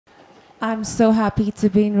I'm so happy to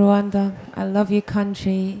be in Rwanda. I love your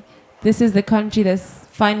country. This is the country that's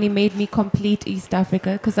finally made me complete East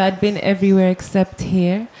Africa because I'd been everywhere except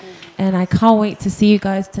here. And I can't wait to see you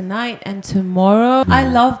guys tonight and tomorrow. I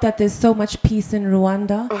love that there's so much peace in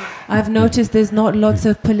Rwanda. I've noticed there's not lots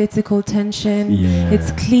of political tension.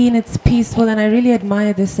 It's clean, it's peaceful, and I really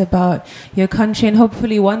admire this about your country. And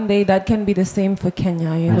hopefully one day that can be the same for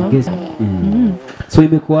Kenya, you know? So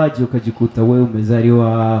imekuwaje ukajikuta wewe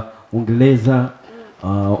umezaliwa Uingereza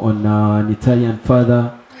on an Italian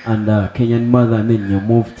father and a Kenyan mother, and then you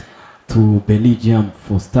moved to Belgium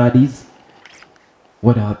for studies?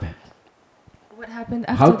 What happened? What happened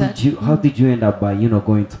after that? How did you end up by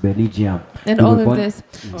going to Belgium and all of this?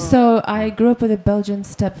 So I grew up with a Belgian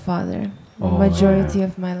stepfather. Majority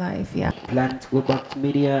of my life, Plan to go back to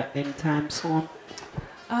media anytime soon?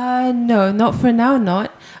 No, not for now.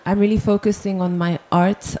 Not. I'm really focusing on my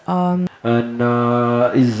art. And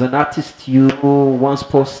is an artist you once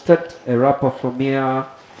posted, a rapper from here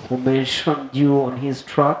who mentioned you on his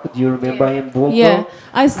track? Do you remember him vocal? Yeah,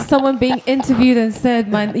 I saw someone being interviewed and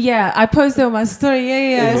said, I posted on my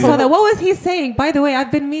story. I saw that. What was he saying? By the way,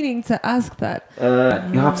 I've been meaning to ask that.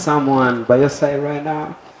 You have someone by your side right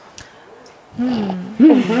now?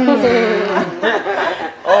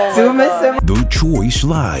 The Choice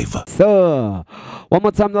Live. So, one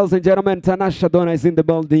more time, ladies and gentlemen, TANASHA DONNA is in the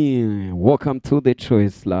building. Welcome to The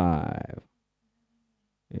Choice Live.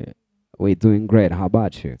 We're doing great. How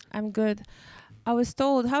about you? I'm good. I was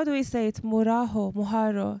told, how do we say it? Muraho.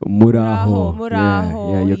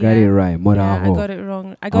 Yeah, you got it right. Muraho. Yeah, I got it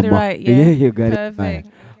wrong. I got it right. Yeah, you got Perfect. it right. Okay.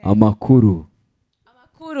 Amakuru.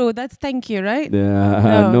 Amakuru, that's thank you, right?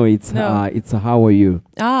 No, it's how are you?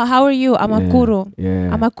 How are you? Amakuru.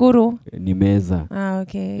 Yeah. Amakuru. Nimeza.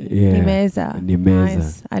 Okay. Yeah. Nimeza.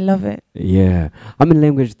 Nice. I love it. Yeah. How many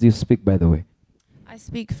languages do you speak, by the way? I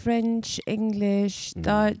speak French, English,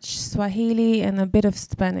 Dutch, Swahili, and a bit of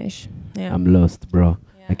Spanish. Yeah. I'm lost, bro.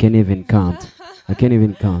 Yeah. I can't even count.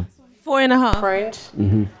 4.5. French,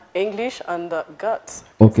 English, and Guts.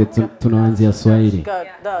 Okay, tunaanzia Swahili.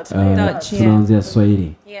 Dutch, tunaanzia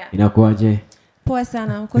Swahili. Inakuaje? Poa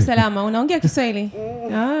sana. Uko salama? Unaongea Kiswahili?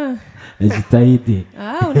 Najitahidi.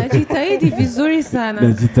 Unajitahidi vizuri sana.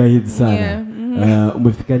 Najitahidi sana.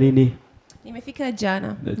 Umefika lini? Nimefika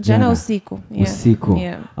jana usiku. Usiku.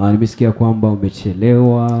 Nimesikia kwamba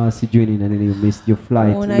umechelewa, sijui ni nini, you missed your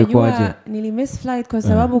flight. Unajua nilimiss flight kwa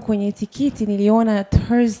sababu kwenye tikiti niliona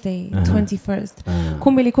Thursday 21st.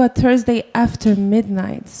 Kumbe ilikuwa Thursday after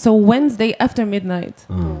midnight. So Wednesday after midnight.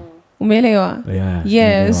 Umeelewa?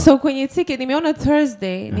 Yeah. So kwenye ticket nimeona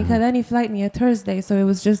Thursday, nikadhani flight ni ya Thursday, so it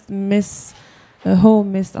was just a whole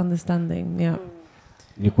misunderstanding. Yeah.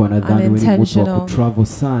 Nilikuwa nadhani wewe mtu wa kutravel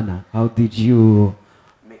sana. How did you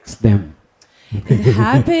mix them? It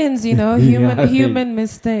happens, human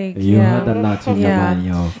mistake. You had a lot on your mind,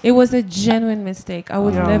 yo. It was a genuine mistake. I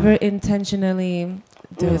would never intentionally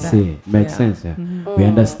do that. See, makes sense, yeah. We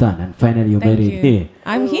understand, and finally you made it here.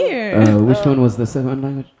 I'm here. Which one was the second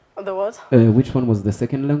language? The what? Which one was the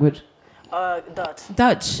second language?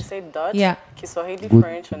 Dutch. You say Dutch? Yeah. Kiswahili,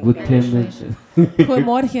 French, and English.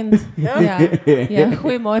 Goedemorgen. Yeah.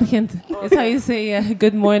 Goedemorgen. It's how you say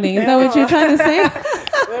good morning. Is that what you're trying to say?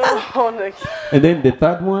 And then the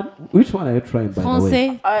third one, which one are you trying, by the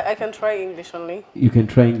way? I can try English only. You can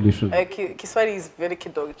try English only. Kiswahili is very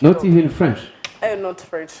kidog. Not even French? Not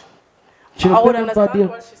French. I would understand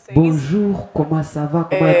what she's saying. Bonjour, comment ça va?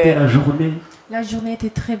 Comment a été la journée? La journée était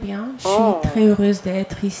très bien. Je suis très heureuse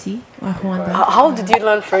d'être ici, à Rwanda. How did you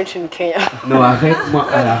learn French in Kenya? Non,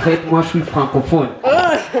 arrête-moi, je suis francophone.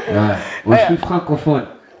 Je suis francophone.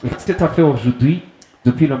 Qu'est-ce que tu as fait aujourd'hui,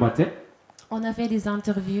 depuis le matin? On a fait des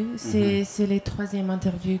interviews. C'est les troisième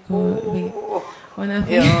interviews oui. On a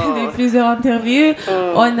fait plusieurs interviews.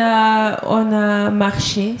 On a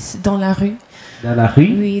marché dans la rue. Dans la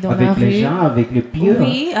rue? Oui, dans avec la rue. Les gens, avec les pieds?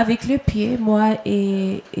 Oui, avec le pied, moi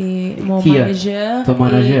et mon manager. Ton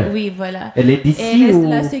manager? Oui, voilà. Elle est d'ici et ou...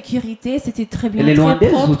 la sécurité, c'était très bien. Elle est très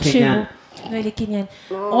propre ou chez vous. Non, elle est kenyane.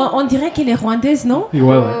 On dirait qu'elle est rwandaise, non? Oui,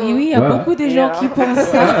 oui, il y a beaucoup de gens qui pensent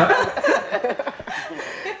ça.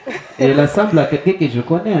 Et elle ressemble à quelqu'un que je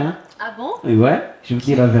connais, hein? Ah bon? Ouais, je vous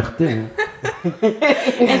dis la vérité. Hein.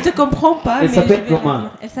 Elle te comprend pas. Elle s'appelle comment?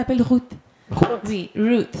 Elle s'appelle Ruth. Oui,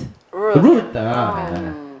 Ruth. Ruth.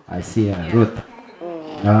 I see, Ruth.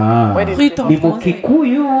 Ruth en français. Nimo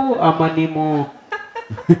Kikuyu ama nimo...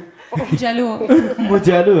 Mujalo.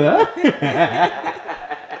 Mujalo, hein?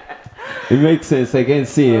 It makes sense, I can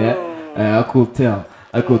see, I could tell.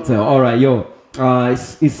 All right, yo.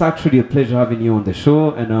 It's actually a pleasure having you on the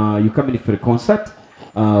show, and you're coming for the concert.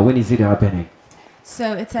 When is it happening?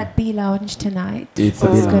 So it's at B Lounge tonight. It's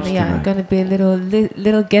at B Lounge tonight. Gonna be a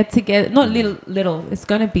little get together. Not little. It's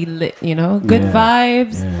gonna be lit. You know, good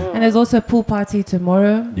vibes. Yeah. And there's also a pool party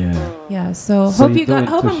tomorrow. Yeah. So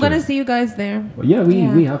hope I'm gonna see you guys there. Well,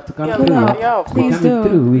 we have to come through. Yeah, please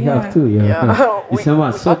do. We have to.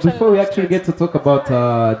 Yeah. So before we actually get to talk about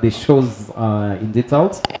the shows in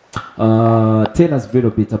details, tell us a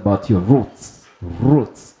little bit about your roots.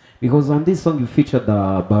 Because on this song you featured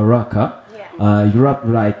Baraka. You rap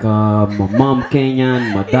like my mom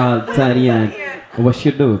Kenyan, my dad Italian. What's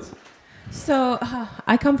your dude? So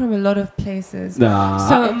I come from a lot of places.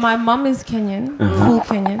 So my mom is Kenyan, full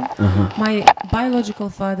Kenyan. My biological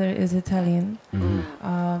father is Italian.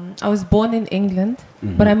 I was born in England,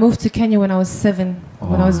 but I moved to Kenya when I was 7,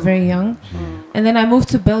 when I was very young. And then I moved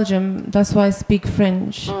to Belgium. That's why I speak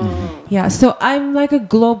French. Yeah, so I'm like a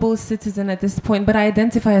global citizen at this point, but I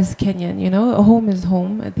identify as Kenyan, you know? A home is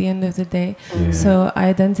home at the end of the day. So I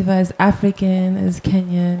identify as African, as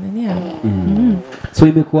Kenyan, and So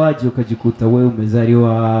imekuwaje ukajikuta wewe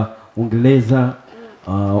umezaliwa Uingereza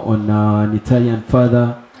on an Italian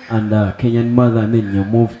father and a Kenyan mother, and then you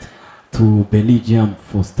moved to Belgium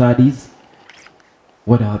for studies?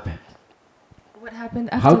 What happened? What happened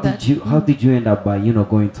after that? How did you end up by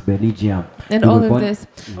going to Belgium? And all of this.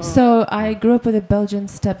 So I grew up with a Belgian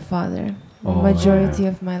stepfather. Majority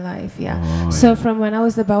of my life, So from when I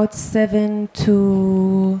was about 7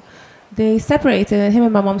 to... They separated, him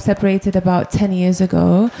and my mom separated about 10 years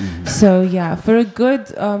ago. So for a good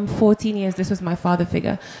 14 years, this was my father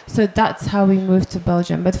figure. So that's how we moved to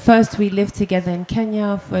Belgium. But first we lived together in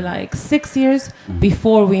Kenya for like 6 years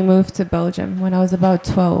before we moved to Belgium when I was about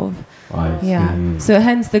 12. So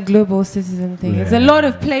hence the global citizen thing. It's a lot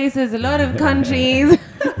of places, a lot of countries,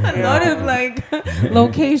 a lot of like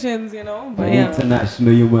locations, you know. But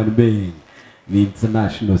international human being. The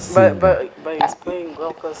international scene. But he's playing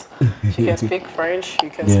well because she can speak French, you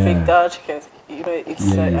can speak Dutch, it's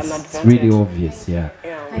an advantage. It's really obvious,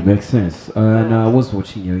 It makes sense. And I was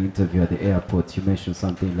watching your interview at the airport. You mentioned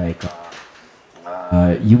something like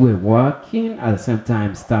you were working at the same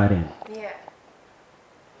time studying.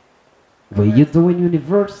 Were you doing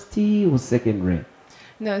university or secondary?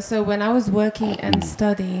 No, so when I was working and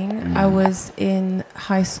studying, I was in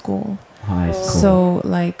high school. So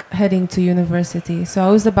like heading to university. So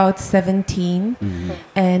I was about 17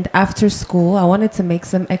 and after school I wanted to make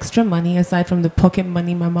some extra money aside from the pocket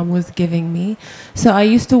money my mom was giving me. So I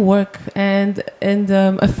used to work and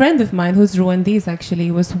a friend of mine who's Rwandese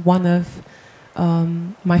actually was one of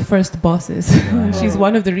my first bosses. She's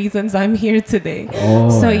one of the reasons I'm here today.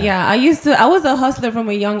 So I was a hustler from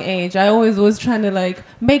a young age. I always was trying to like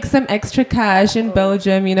make some extra cash in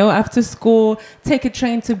Belgium, you know, after school, take a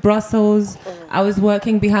train to Brussels. I was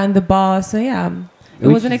working behind the bar. So it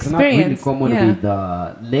was an experience. Not really common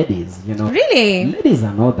with ladies, you know. Really? Ladies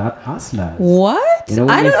are not that hustlers. What? You know,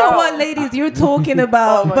 I don't know what ladies you're talking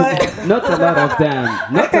about, but not a lot of them.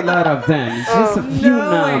 Not a lot of them. It's just a few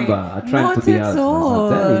number are trying to be hustlers. I'm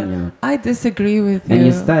telling you. I disagree with you. And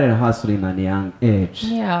you started hustling at a young age.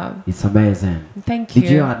 Yeah. It's amazing. Thank you.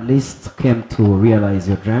 Did you at least come to realize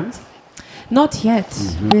your dreams? Not yet.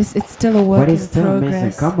 It's still a work in progress. But it's still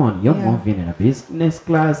amazing. Come on, you're moving in a business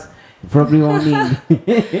class. Probably only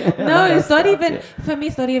no, it's not even for me.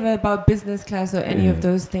 It's not even about business class or any of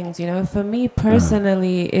those things, you know. For me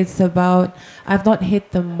personally, it's about I've not hit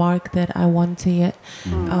the mark that I want to yet.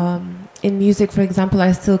 In music, for example,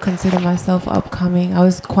 I still consider myself upcoming. I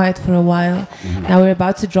was quiet for a while. Now we're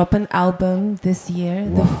about to drop an album this year.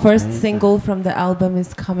 The first single from the album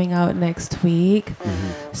is coming out next week.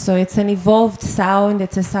 So it's an evolved sound.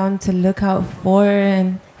 It's a sound to look out for,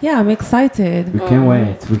 and I'm excited. We can't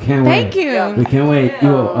wait. We can't wait. Thank you. We can't wait.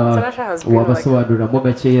 TANASHA has been like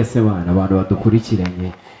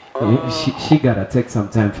she gotta take some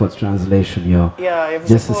time for translation, yo.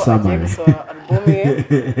 Just a summary.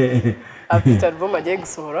 Afite album agiye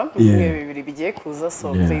gusohora mu bibiri bigiye kuza,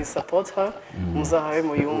 so please support her, muzahabe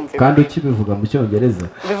muyumve. Kandi ukibivuga mu cyongereza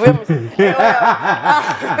bivuye mu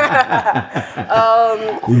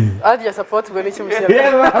agiye support bwo n'iki mushyira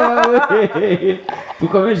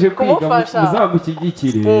tukomeje kwiga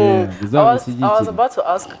muzamushyigikire. I was about to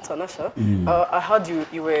ask TANASHA, I heard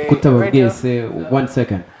you were kutababwiye se 1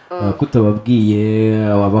 second, kutababwiye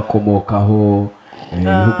ababakomokaho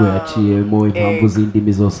ibihugu yaciyemo, impamvu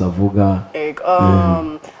z'indimi zose avuga.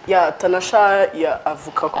 TANASHA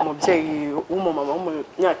avuka ku mubyeyi w'umumama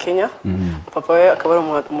w'umunyakenya, papa we akaba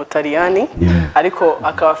ari umutaliyani, ariko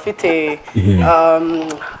akaba afite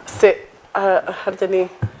harya ni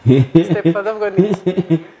stepfather bwo ni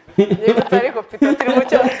yego ariko pita turi mu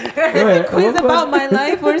cyo a quiz about my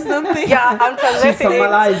life or something? Yeah, I'm translating. She's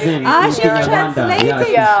summarizing. She's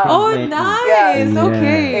translating. Yeah. Oh, nice. Yeah,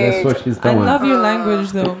 Okay. that's what she's I doing. love your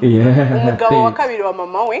language though. Yeah. Umugabo wa thanks. kabiri wa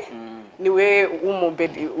mama we niwe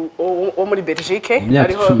wo muri Belgique.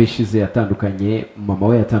 Imyaka 10 ishize yatandukanye, mama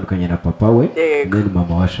we yatandukanye na papa we, then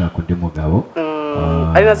mama washaka undi mugabo.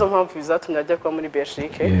 Ari nazo mpamvu bizatumye ajya kwa muri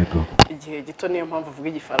Belgique. Yego. Igihe gito niyo mpamvu avuga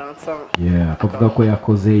igifaransa. Yeah, akavuga ko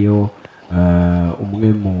yakozeyo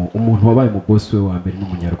umuntu wabaye mu boss we wa mbere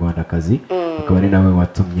n'umunyarwandakazi, akaba ari nawe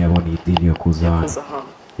watumye abona idini yo kuza.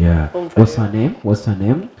 Yeah. What's her name?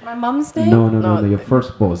 My mom's name? No, your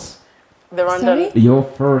first boss. The Rwandan. Your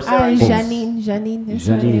first boss. Janine is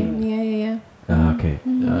her name. Yeah. Okay.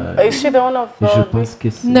 Is she the one of Je pense que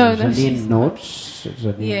c'est No, Janine, she's no?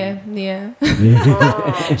 Yeah.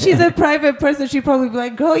 She's a private person. She'd probably be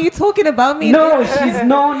like, "Girl, you talking about me?" No, she's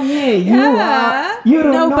known here. You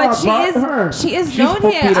don't know but about her. she is She's known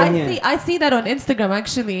here. popular I see that on Instagram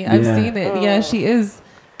actually. I've Yeah. seen it. Yeah, she is.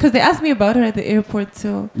 Because they asked me about her at the airport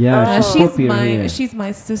too. Yeah, she's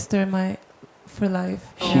my sister, for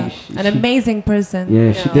life. She- An amazing person.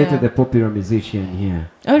 Yeah, she dated a popular musician here.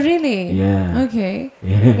 Oh really? Yeah. Okay.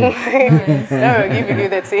 Yeah. Nice. No, give you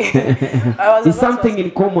that tea. It's something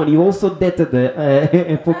in common. You also dated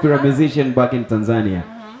a popular musician back in Tanzania.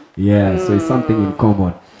 Yeah, so it's something in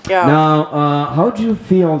common. Yeah. Now, how do you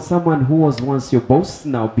feel someone who was once your boss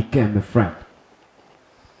now became a friend?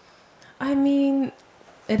 I mean,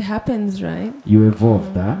 it happens, right? You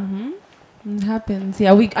evolved, huh? It happens.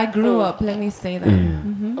 Yeah, I grew up. Let me say that. Yeah.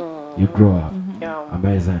 You grew up. Yeah.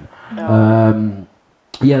 Amazing.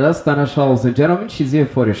 Yeah, that's TANASHA, ladies and gentlemen. She's here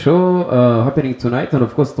for a show happening tonight, and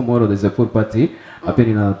of course tomorrow there's a full party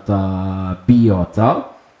happening at B Hotel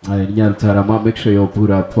in Nyarutarama. Make sure you put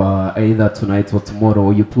up either tonight or tomorrow,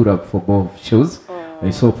 or you put up for both shows.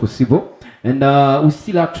 It's all possible. And we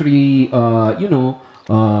still actually,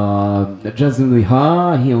 jazzing with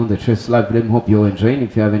her here on the Trace Live. Let me hope you're enjoying.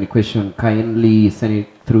 If you have any question, kindly send it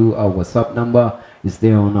through our WhatsApp number. It's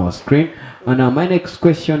there on our screen. And my next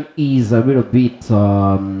question is a little bit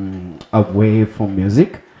away from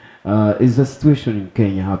music. Is the situation in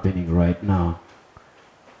Kenya happening right now?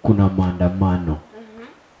 Kuna maandamano.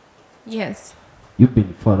 Yes. You've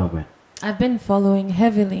been following. I've been following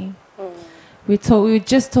heavily. We were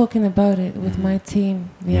just talking about it with my team.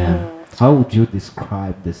 Yeah. How would you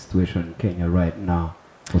describe the situation in Kenya right now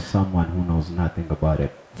for someone who knows nothing about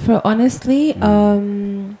it? For honestly,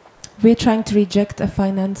 we're trying to reject a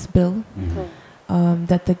finance bill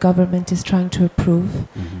that the government is trying to approve.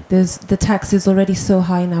 The tax is already so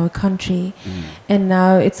high in our country, and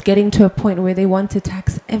now it's getting to a point where they want to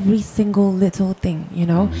tax every single little thing,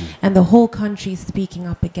 and the whole country is speaking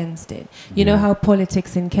up against it. You know how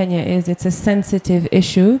politics in Kenya is, it's a sensitive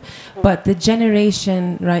issue, but the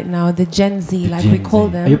generation right now, the Gen Z, like we call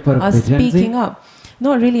them, are speaking up.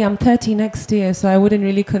 Not really, I'm 30 next year, so I wouldn't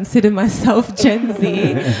really consider myself Gen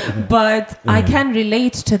Z, but I can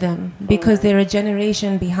relate to them because they're a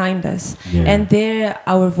generation behind us, and they're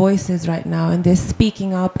our voices right now, and they're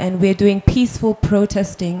speaking up, and we're doing peaceful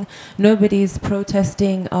protesting. Nobody's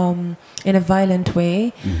protesting in a violent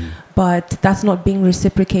way, but that's not being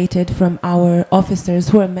reciprocated from our officers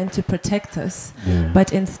who are meant to protect us,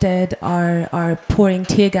 but instead are pouring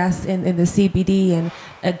tear gas in the CBD, and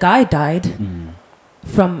a guy died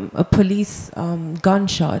from a police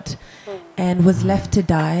gunshot and was left to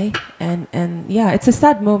die, and yeah, it's a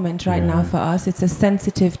sad moment right now for us. It's a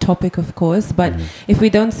sensitive topic, of course, but if we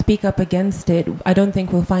don't speak up against it, I don't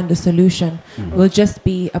think we'll find a solution. We'll just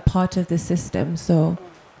be a part of the system. So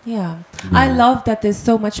yeah, I love that there's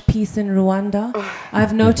so much peace in Rwanda.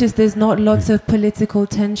 I've noticed there's not lots of political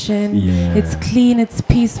tension. It's clean, it's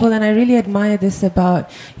peaceful, and I really admire this about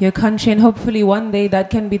your country, and hopefully one day that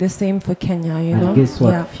can be the same for Kenya, And guess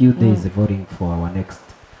what? Few days voting for our next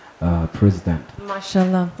president.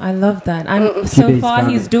 Mashallah, I love that. So far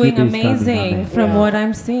he's doing amazing from what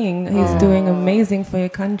I'm seeing. He's doing amazing for your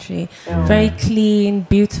country. Very clean,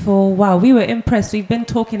 beautiful. Wow, we were impressed. We've been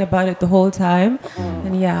talking about it the whole time.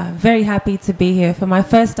 And yeah, very happy to be here. For my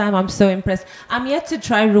first time, I'm so impressed. I'm yet to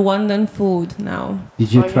try Rwandan food now.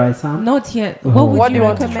 Did you try some? Not yet. What would you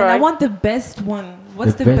want to recommend? try? I want the best one.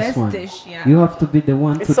 What's the best dish? Yeah. You have to be the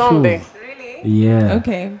one to choose. Yeah.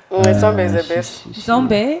 Okay. Sombe is the best.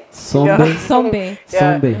 Sombe? Sombe? Sombe.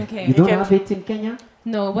 Sombe. Okay. You don't have it in Kenya?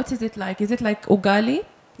 No, what is it like? Is it like ugali?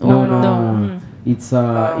 No. It's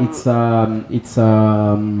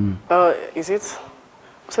Is it?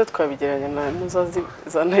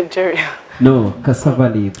 Nigeria. No, cassava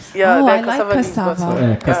leaves. Yeah, I like like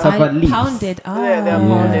cassava. Cassava leaves. Pounded. Yeah, they're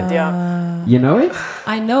pounded, You know it?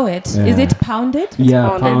 I know it. Yeah. Is it pounded? Yeah,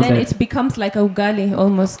 pounded. And then pounded. it becomes like a ugali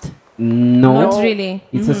almost. No, Not really.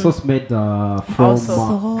 it's a sauce made from Also.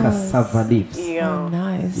 Sauce. cassava leaves. Yeah. Oh,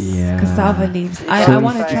 nice. Yeah. Cassava leaves. I So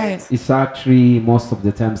want to it's- try it. It's actually most of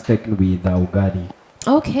the times taken with ugali.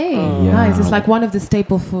 Okay, Yeah. nice. It's like one of the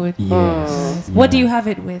staple food. Yes. Nice. What do you have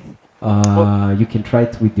it with? You can try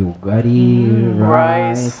it with the ugali,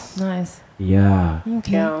 rice. Nice. Yeah.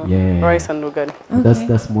 Okay. Yeah. Yeah. Rice and ugali. Okay.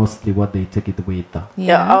 That's mostly what they take it with.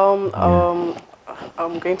 Yeah.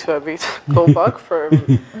 I'm going to a bit go back from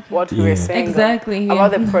what we Yeah. were saying Exactly,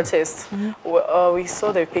 about yeah. the protest. We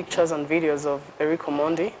saw the pictures and videos of Eric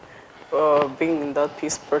Omondi being in that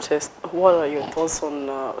peace protest. What are your thoughts on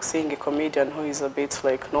seeing a comedian who is a bit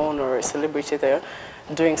like known or a celebrity there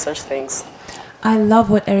doing such things? I love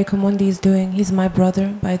what Eric Omondi is doing. He's my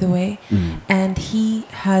brother, by the way. And he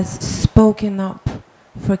has spoken up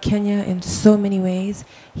for Kenya in so many ways.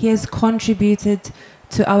 He has contributed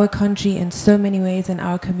to our country in so many ways, in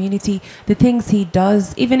our community. The things he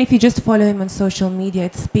does, even if you just follow him on social media,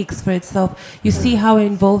 it speaks for itself. You see how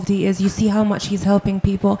involved he is, you see how much he's helping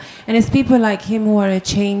people, and it's people like him who are a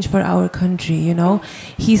change for our country, you know.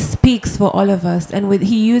 He speaks for all of us, and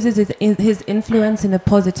he uses his influence in a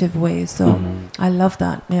positive way, so I love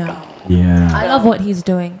that. Yeah. I love what he's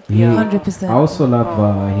doing. Yeah. 100%. I also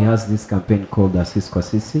love he has this campaign called Assist kwa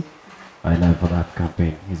Sisi. I love that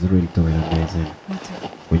campaign. He's really doing amazing.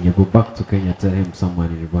 When you go back to Kenya, tell him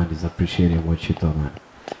someone in Rwanda is appreciating what you do, man.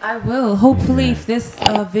 I will. Hopefully, Yeah. if this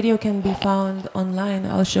video can be found online,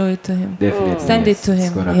 I'll show it to him. Definitely. Send it to It's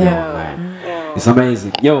him. gonna Yeah. be online. It's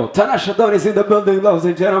amazing. Yo, TANASHA DONNA is in the building, ladies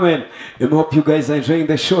and gentlemen. I hope you guys are enjoying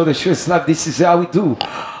the show. The show is live. This is how we do.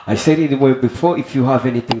 I said it way before. If you have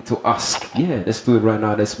anything to ask, yeah, let's do it right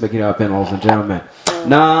now. Let's make it happen, ladies and gentlemen.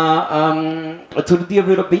 Na turudie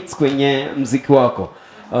vile beats kwenye mziki wako.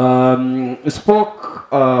 You spoke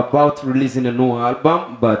about releasing a new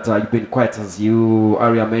album, but you've been quiet as you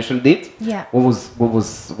Aria mentioned it. Yeah. What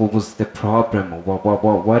was the problem?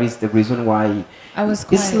 What is the reason why? I was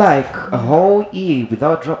It's quiet. like a whole year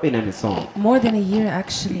without dropping any song. More than a year,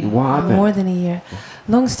 actually. What happened? More than a year.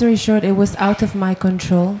 Long story short, it was out of my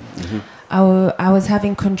control. I was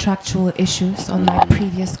having contractual issues on my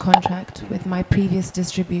previous contract with my previous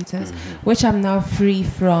distributors, which I'm now free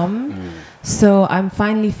from. So I'm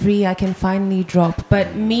finally free. I can finally drop.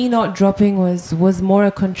 But me not dropping was more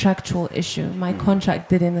a contractual issue. My contract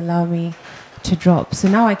didn't allow me to drop. So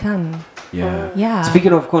now I can. Yeah.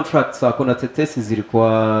 Speaking of contracts, kuna tetesi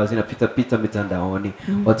zilikuwa zinapita mitandaoni.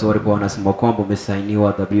 Watu walikuwa wanasema kwamba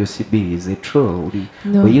umesainiwa WCB. Is it true?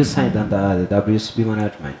 No. Were you signed under the WCB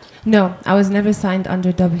management? No, I was never signed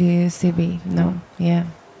under WCB. No. Yeah.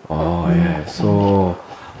 Oh yeah. So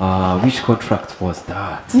which contract was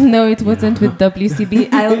that? No, it wasn't with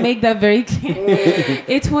WCB. I'll make that very clear.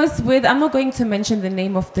 It was with, I'm not going to mention the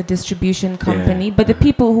name of the distribution company, but the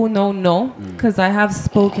people who know, because I have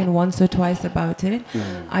spoken once or twice about it.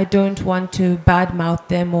 I don't want to badmouth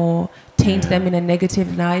them or taint them in a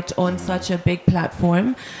negative light on such a big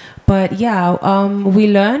platform. But yeah, we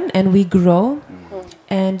learn and we grow.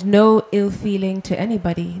 And no ill feeling to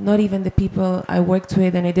anybody, not even the people I worked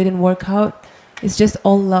with and it didn't work out. It's just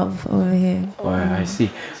all love over here. Oh, I see.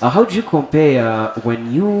 How do you compare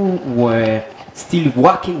when you were still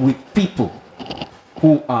working with people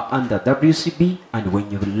who are under WCB and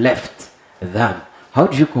when you left them? How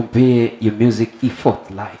do you compare your music effort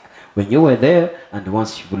like when you were there and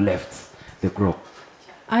once you left the group?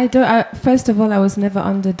 First of all, I was never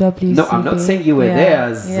under WCB. No, I'm not saying you were there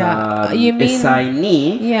as you mean, a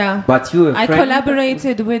signee. Yeah. But you were I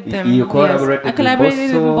collaborated with them. You collaborated I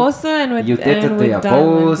collaborated with Bosso and with you dated their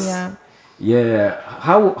Diamond. boss. Yeah. Yeah.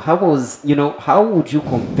 How was, how would you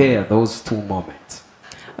compare those two moments?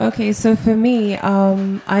 Okay, so for me,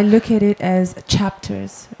 I look at it as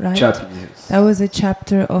chapters, right? Chapters. That was a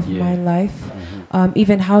chapter of my life.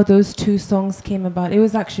 Even how those two songs came about. It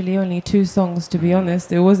was actually only two songs, to be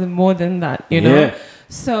honest. It wasn't more than that, you know? Yeah.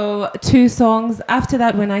 So 2 songs. After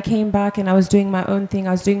that, when I came back and I was doing my own thing,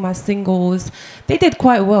 I was doing my singles. They did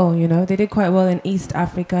quite well, you know. They did quite well in East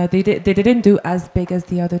Africa. They didn't do as big as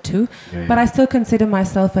the other 2, but I still consider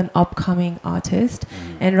myself an upcoming artist.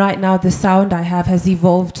 And right now, the sound I have has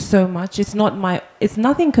evolved so much. It's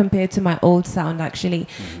nothing compared to my old sound. Actually,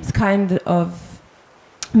 it's kind of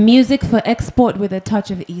music for export with a touch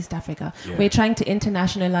of East Africa. We're trying to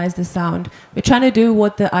internationalize the sound. We're trying to do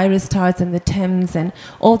what the Iris Stars and the Thames and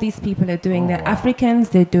all these people are doing. They're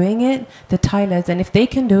Africans, they're doing it, the Tylers, and if they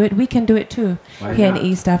can do it, we can do it too here in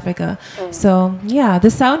East Africa. So yeah, the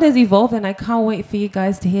sound has evolved and I can't wait for you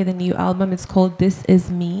guys to hear the new album. It's called This Is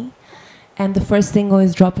Me. And the first single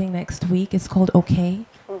is dropping next week. It's called Okay.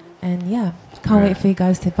 And yeah, can't wait for you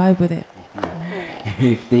guys to vibe with it.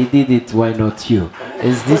 If they did it, why not you?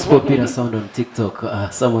 Is this popular sound on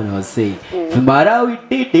TikTok? Someone was saying, if Malawi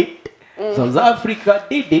did it, South Africa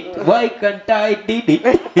did it, why can't I did it?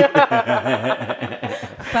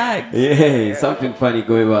 Facts. Yeah, something funny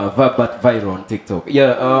going on, but viral on TikTok.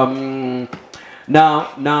 Yeah. Now,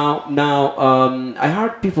 I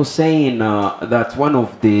heard people saying that one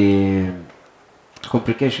of the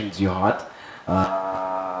complications you had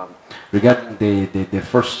regarding the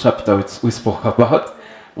first chapter which we spoke about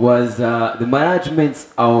was the management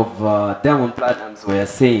of Diamond Platnumz were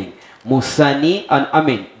saying Musani, and I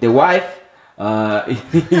mean the wife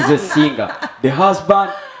is a singer, the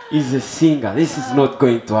husband is a singer. This is not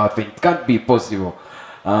going to happen. It can't be possible.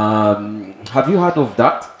 Have you heard of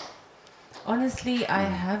that? Honestly, I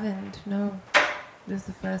haven't. No. This is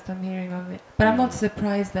the first I'm hearing of it. But I'm not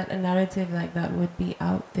surprised that a narrative like that would be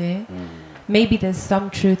out there. Maybe there's some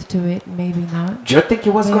truth to it, maybe not. Do you think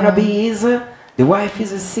it was gonna be easy? The wife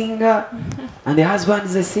is a singer and the husband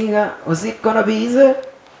is a singer. Was it gonna be easy?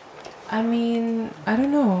 I mean, I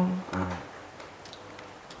don't know.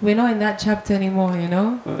 We're not in that chapter anymore, you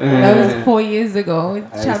know? That was 4 years ago.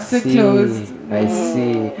 Chapter closed. I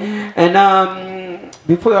see. And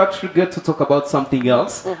before you actually get to talk about something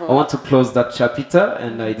else, I want to close that chapter,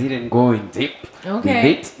 and I didn't go in deep with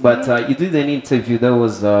it. But you did an interview that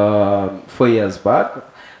was 4 years back,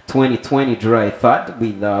 2020, July 3rd,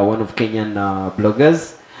 with one of Kenyan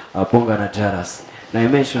bloggers, Bonga Najaras. Now you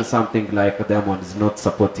mentioned something like Diamond is not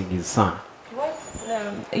supporting his son.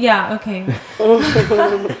 Yeah, okay.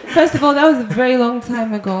 First of all, that was a very long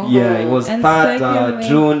time ago. Yeah, it was 3rd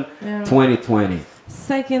June 2020.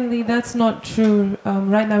 Secondly, that's not true.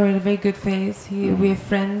 Right now we're in a very good phase. We're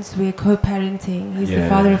friends, we're co-parenting. He's the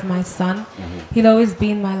father of my son. He'll always be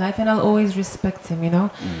in my life and I'll always respect him, you know.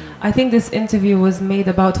 I think this interview was made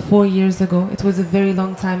about 4 years ago. It was a very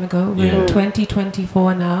long time ago. We're in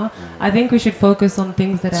 2024 now. I think we should focus on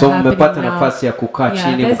things that are happening now. Nafasi ya kukaa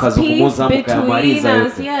chini There's mkazungumza peace between mkayamaliza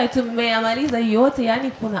us. Yeah, tumeyamaliza yote,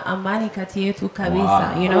 yani kuna amani kati yetu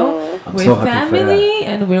kabisa, Wow. you know. I'm We're so happy for family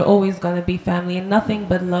and we're always gonna be family and nothing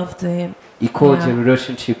but love to him. Ikoje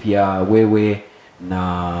relationship ya wewe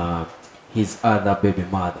na his other baby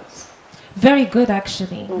mothers? Very good,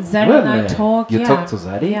 actually. Zari and I talk. You talk to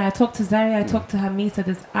Zari? Yeah, I talk to Zari. I talk to Hamisa.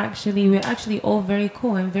 We're actually all very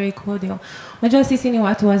cool and very cordial. Unajua sisi ni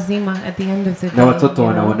watu wazima at the end of the day. Na watoto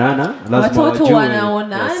wanaonana, lazima watoto wajue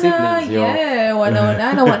wanaonana, yeah,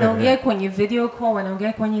 wanaonana, wanaongea kwenye video call,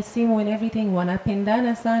 wanaongea kwenye simu and everything,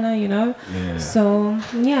 wanapendana sana, you know. Yeah. So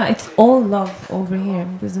yeah, it's all love over here.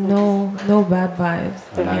 There's no bad vibes.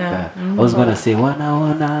 I like that. I was gonna say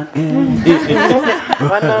wanaona again.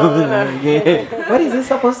 What is this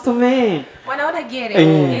supposed to mean? Wanaona get it.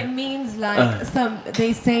 It means like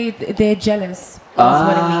they say they're jealous. That's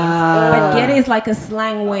what it means. But get it is like a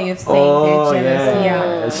slang way of saying they're jealous.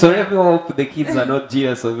 Yeah. So let me hope the kids are not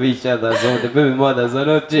jealous of each other. So the baby mothers are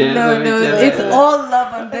not jealous of each other. It's all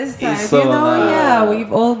love on this side. So you know, nice. yeah,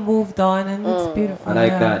 we've all moved on and it's beautiful. I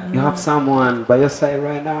like that. You have someone by your side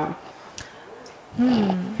right now?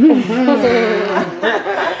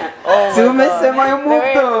 So you umesema you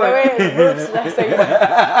moved on.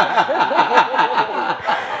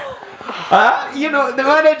 You know, the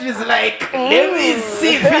manager is like, let me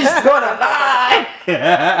see if he's gonna lie.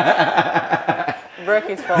 Break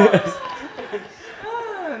it fast.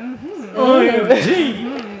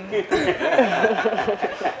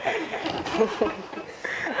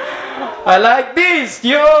 I like this.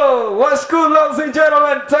 Yo, what's good, ladies and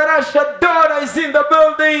gentlemen? TANASHA DONNA is in the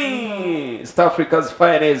building. East Africa's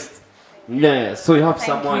finest. Yeah, so you have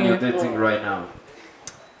someone you're dating right now.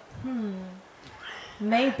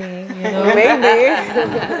 Maybe, you know.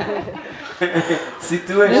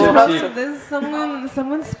 Situation. There's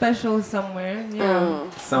someone special somewhere. Yeah.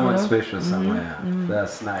 Someone special somewhere.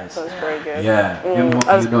 That's nice. That's very good. Yeah,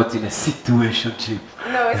 you're not in a situationship.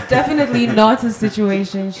 No, it's definitely not a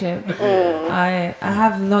situationship. I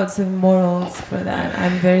have lots of morals for that.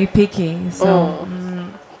 I'm very picky, so.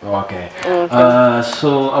 Okay.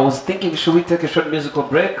 So I was thinking, should we take a short musical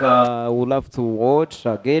break? We'll love to watch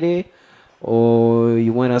Get It, or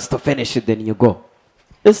you want us to finish it, then you go.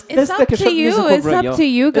 Let's up to you. It's up to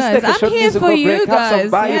you guys. I'm here for you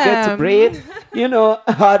guys. Have some you get to breathe. You know,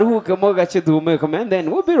 and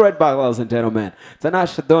then we'll be right back, ladies and gentlemen.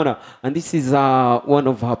 TANASHA DONNA, and this is one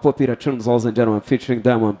of her popular tunes, ladies and gentlemen, featuring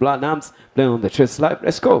Diamond Platnumz, playing on the Chess Live.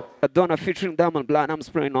 Let's go. Donna featuring Diamond Platnumz,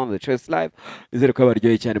 playing on the Chess Live. Is it a cover?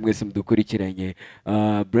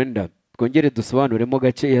 Brenda. twongere dusobanuremo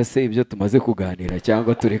gakeya se ibyo tumaze kuganira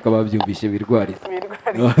cyangwa tureka babyumvishe birwariza.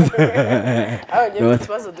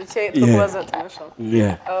 Ikibazo duke two kubaza Tanasha.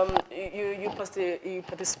 You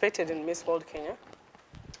participated in Miss World Kenya?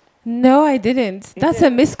 No, I didn't. That's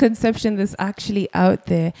a misconception that's actually out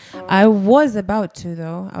there. I was about to,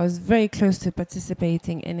 though. I was very close to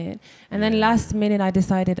participating in it. And then last minute, I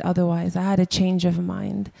decided otherwise. I had a change of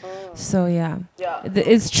mind. So, yeah.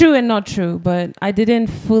 It's true and not true, but I didn't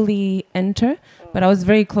fully enter, but I was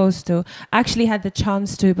very close to. I actually had the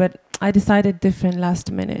chance to, but I decided different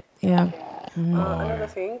last minute. Yeah. Another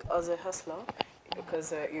thing, as a hustler,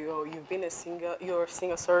 because you've been a singer, you're a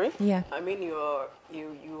singer, sorry. Yeah. I mean, you were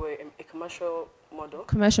a commercial model.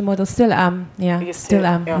 Commercial model, still am. Yeah, You still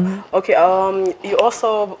am. Yeah. Okay. You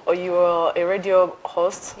also you were a radio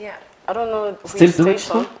host. Yeah. I don't know Still which doing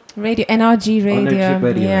station. Radio, NRG radio.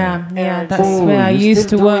 Radio. Yeah, that's where I used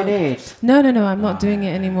to work. It. No, I'm not doing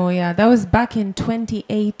it anymore. Yeah, that was back in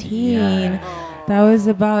 2018. That was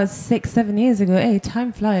about 6-7 years ago. Hey,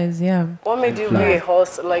 time flies. Yeah. What made you be a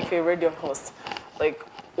host, like a radio host? Like,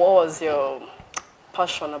 what was your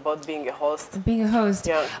passion about being a host? Being a host.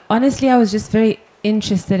 Yeah. Honestly, I was just very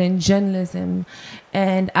interested in journalism,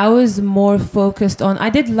 and I was more focused on,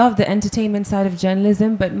 I did love the entertainment side of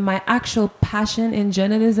journalism, but my actual passion in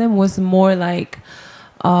journalism was more like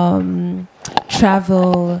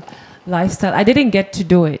travel, lifestyle. I didn't get to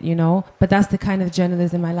do it, but that's the kind of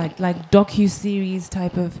journalism I like docu-series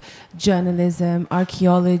type of journalism,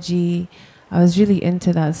 archaeology. I was really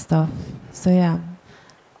into that stuff. So yeah.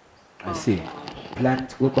 I see. Plan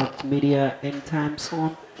to go back to media anytime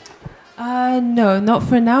soon? No, not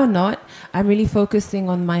for now, not. I'm really focusing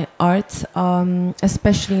on my art,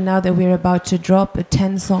 especially now that we're about to drop a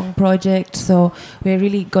 10-song project. So we're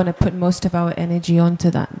really going to put most of our energy onto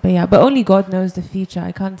that. But yeah, but only God knows the future.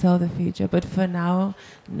 I can't tell the future. But for now,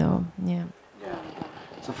 no, yeah.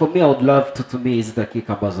 So for me, I would love to hizi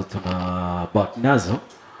dakika ambazo tunabaki nazo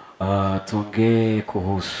tuongee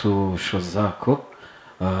kuhusu show zako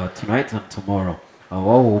tonight and tomorrow.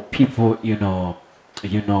 What will people,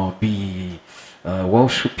 be?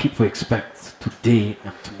 What should people expect today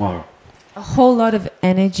and tomorrow? A whole lot of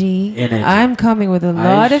energy. I'm coming with a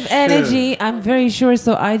lot of energy. I'm very sure.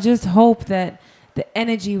 So I just hope that the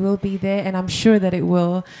energy will be there, and I'm sure that it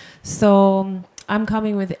will. So I'm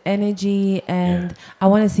coming with energy, and I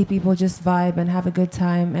want to see people just vibe and have a good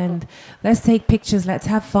time. And let's take pictures. Let's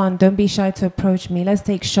have fun. Don't be shy to approach me. Let's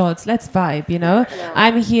take shots. Let's vibe,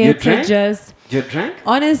 I'm here to just... You drink?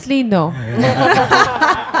 Honestly, no.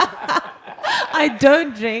 I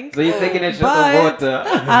don't drink. So you're taking a shot of water?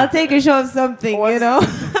 I'll take a shot of something,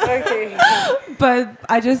 Okay. But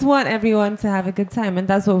I just want everyone to have a good time, and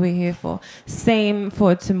that's what we're here for. Same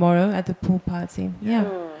for tomorrow at the pool party. Yeah.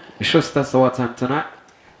 The show starts at what time tonight?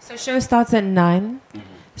 So show starts at 9.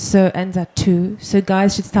 So ends at 2. So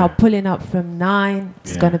guys should start pulling up from 9.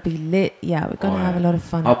 It's gonna be lit. Yeah, we're gonna have a lot of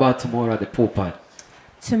fun. How about tomorrow at the pool party?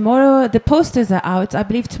 Tomorrow the posters are out. I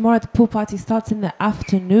believe tomorrow the pool party starts in the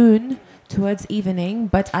afternoon towards evening,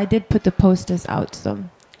 but I did put the posters out, so you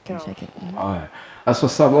can check it. Alright. That's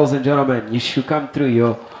what's up, ladies and gentlemen. You should come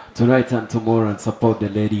through tonight and tomorrow and support the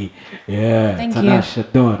lady. Yeah. Thank Tanasha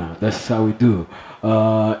Donna. That's how we do.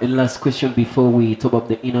 And last question before we top up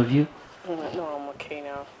the interview. No, I'm okay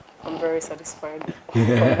now. I'm very satisfied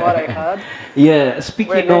with what I had. Yeah,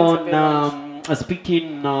 speaking about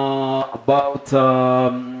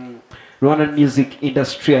Rwandan music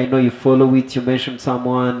industry, I know you follow it. You mentioned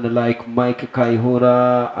someone like Mike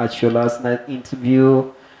Kaihura at your last night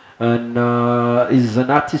interview, and is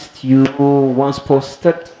an artist you once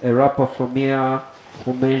posted, a rapper from here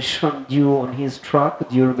who mentioned you on his track.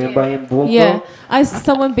 Do you remember him? Vocal? Yeah, I saw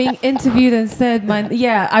someone being interviewed and said,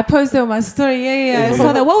 I posted on my story. I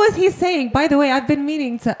saw that. What was he saying? By the way, I've been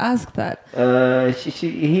meaning to ask that.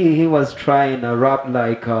 He was trying to rap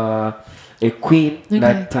like a queen,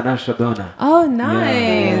 like Tanasha Donna. Oh,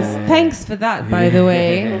 nice. Thanks for that, by the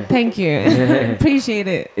way. Thank you. Appreciate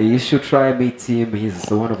it. You should try meet him. He's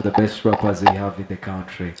one of the best rappers we have in the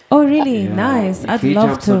country. Oh, really? Nice. I'd love to. If he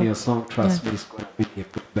jumps on your song, trust me, it's going to be a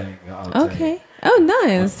good banger out there. Okay. Oh,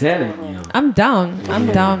 nice. I'm telling you. I'm down. I'm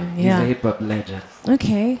down. Yeah. He's a hip-hop legend.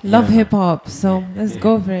 Okay. Love hip-hop, so let's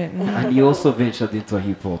go for it. And you also ventured into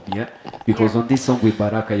hip-hop, because on this song with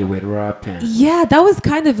Baraka, you were rapping. Yeah, that was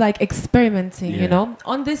kind of like experimenting,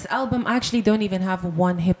 On this album, I actually don't even have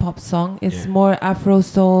one hip-hop song. It's more Afro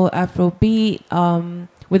soul, Afro beat,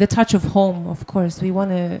 with a touch of home, of course. We want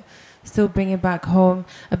to still bring it back home.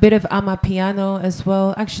 A bit of Amapiano as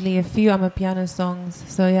well. Actually, a few Amapiano songs.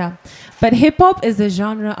 So yeah. But hip-hop is a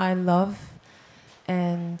genre I love.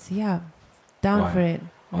 And yeah, down for it.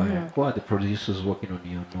 Oh, yeah. Who are the producers working on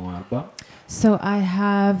your new album? So I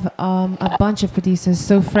have a bunch of producers.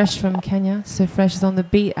 So Fresh from Kenya. So Fresh is on the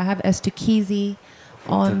beat. I have Estukizi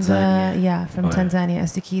on Tanzania. from Tanzania.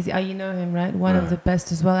 Estukizi. Oh, you know him, right? One of the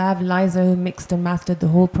best as well. I have Liza who mixed and mastered the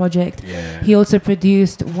whole project. Yeah. He also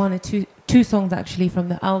produced one or two songs actually from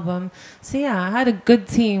the album. So yeah, I had a good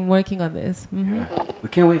team working on this. Yeah. We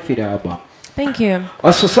can't wait for the album. Thank you.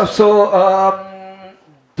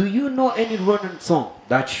 Do you know any running song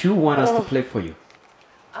that you want us to play for you?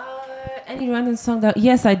 Any running song that?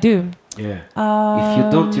 Yes, I do. Yeah. If you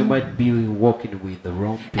don't, you might be walking with the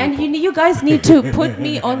wrong people. And you guys need to put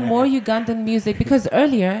me on more Ugandan music because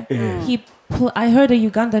earlier I heard a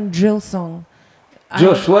Ugandan drill song.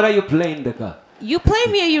 Josh, what are you playing the car? You play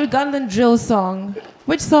me a Ugandan drill song.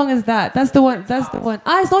 Which song is that? That's the one. That's the one.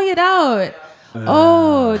 I saw it out.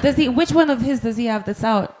 Oh, does he? Which one of his does he have that's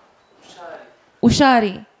out?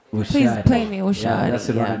 Ushari. Please play me Ushari. Yeah, that's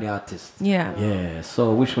a Running artist. Yeah. Yeah.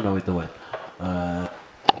 So which one are we doing?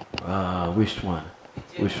 Which one?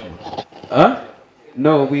 Which one? Huh?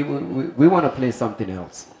 No, we want to play something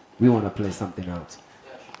else. We want to play something else.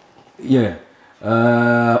 Yeah.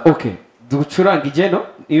 Okay. Turagushimiye no?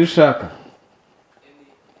 Yushaka.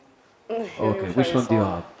 Okay. Which one do you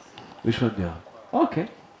have? Which one do you have? Okay.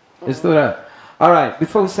 Let's do that. All right.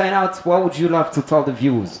 Before we sign out, what would you love to tell the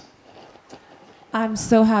viewers? I'm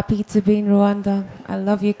so happy to be in Rwanda. I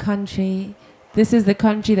love your country. This is the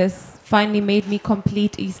country that's finally made me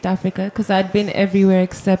complete East Africa because I'd been everywhere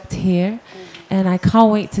except here. And I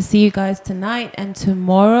can't wait to see you guys tonight and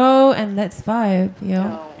tomorrow and let's vibe,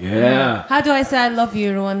 yo. Yeah. How do I say I love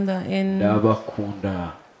you, Rwanda? In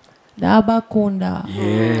Turabakunda. Turabakunda.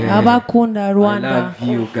 Yeah. Turabakunda, Rwanda. I love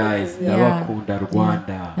you guys. Turabakunda,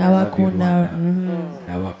 Rwanda. Turabakunda.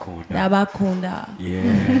 Turabakunda.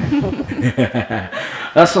 Yeah.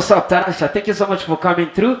 That's what's up, Tanasha. Thank you so much for coming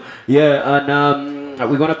through. Yeah, and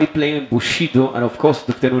we're gonna be playing Bushido, and of course,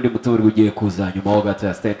 the Tenuni Mutori with YACU.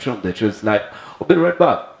 Nyuma, stay tuned. The truth live. We'll be right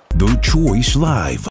back. The Choice Live.